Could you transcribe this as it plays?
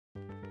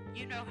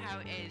You know how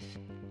it is.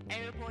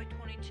 Airboy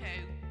 22,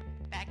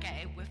 back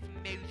at it with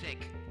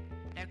music.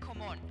 Now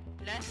come on,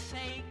 let's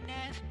sing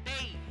this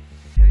beat.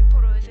 Harry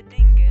Potter is a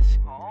dingus.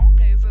 Huh?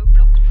 Play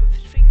Roblox with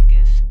his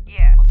fingers.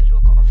 Yeah. Off his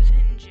rocket, off his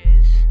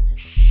hinges.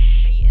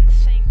 Be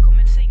insane, come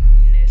and sing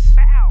this.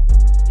 Bow.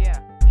 Yeah,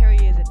 Harry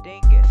is a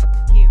dingus.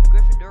 He in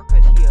Gryffindor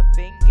cause he a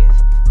bingus.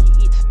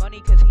 He eats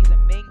money cause he's a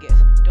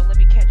Mingus. Don't let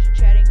me catch you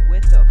chatting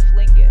with a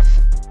flingus.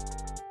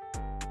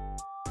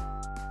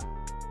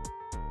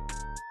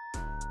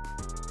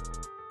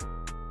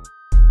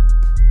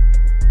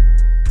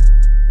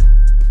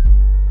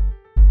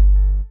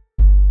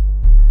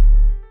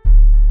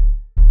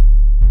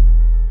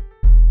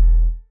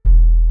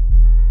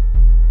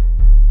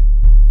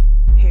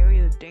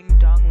 Ding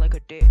dong like a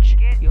ditch.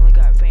 He only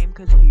got fame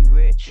cause he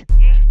rich.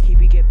 He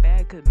be get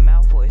bad cause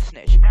Malfoy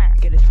snitch.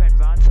 Get his friend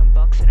Ron some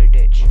bucks in a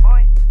ditch.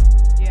 Boy.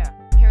 Yeah,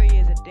 Harry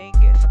is a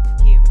dingus.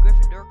 He in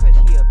Gryffindor cause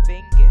he a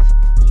bingus.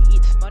 He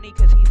eats money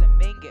cause he's a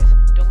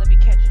Mingus. Don't let me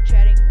catch you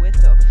chatting with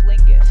a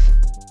flingus.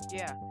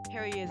 Yeah,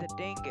 Harry is a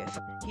dingus.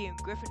 He in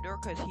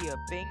Gryffindor cause he a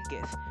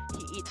bingus.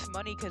 He eats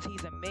money cause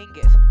he's a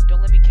Mingus.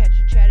 Don't let me catch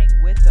you chatting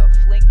with a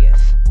flingus.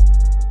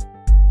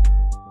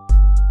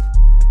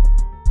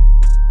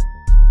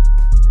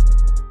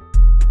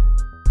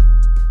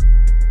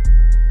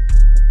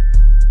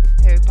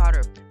 Harry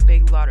Potter,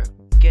 big lotter,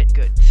 get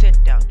good,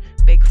 sit down,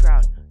 big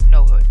frown,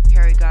 no hood.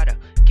 Harry gotta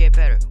get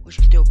better, wish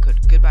I still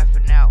could. Goodbye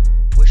for now,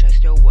 wish I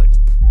still would.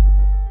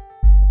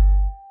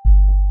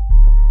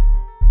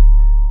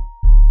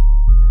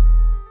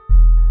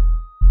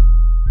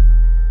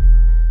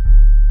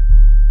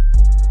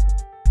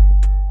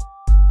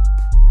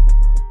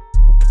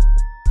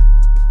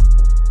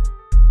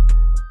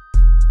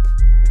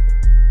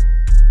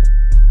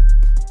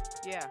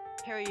 Yeah,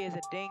 Harry is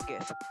a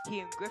dingus. He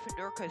in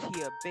Gryffindor cause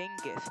he a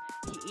bingus.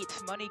 He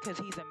eats money cause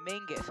he's a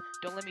Mingus.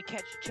 Don't let me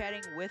catch you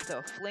chatting with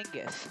a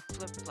flingus.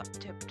 Flip flop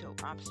tiptoe,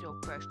 I'm still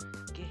fresh.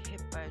 Get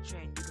hit by a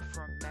train, you can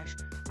form mesh.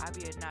 I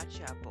be a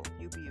notch apple,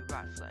 you be a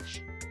rot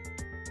flesh.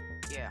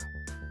 Yeah.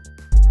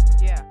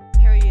 Yeah,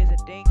 Harry is a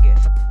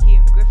dingus. He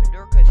in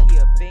Gryffindor cause he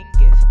a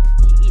bingus.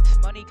 He eats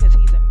money cause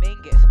he's a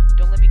Mingus.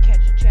 Don't let me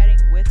catch you chatting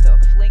with a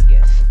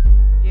flingus.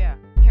 Yeah,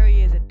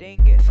 Harry is a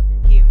dingus.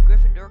 He in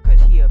Gryffindor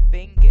cause he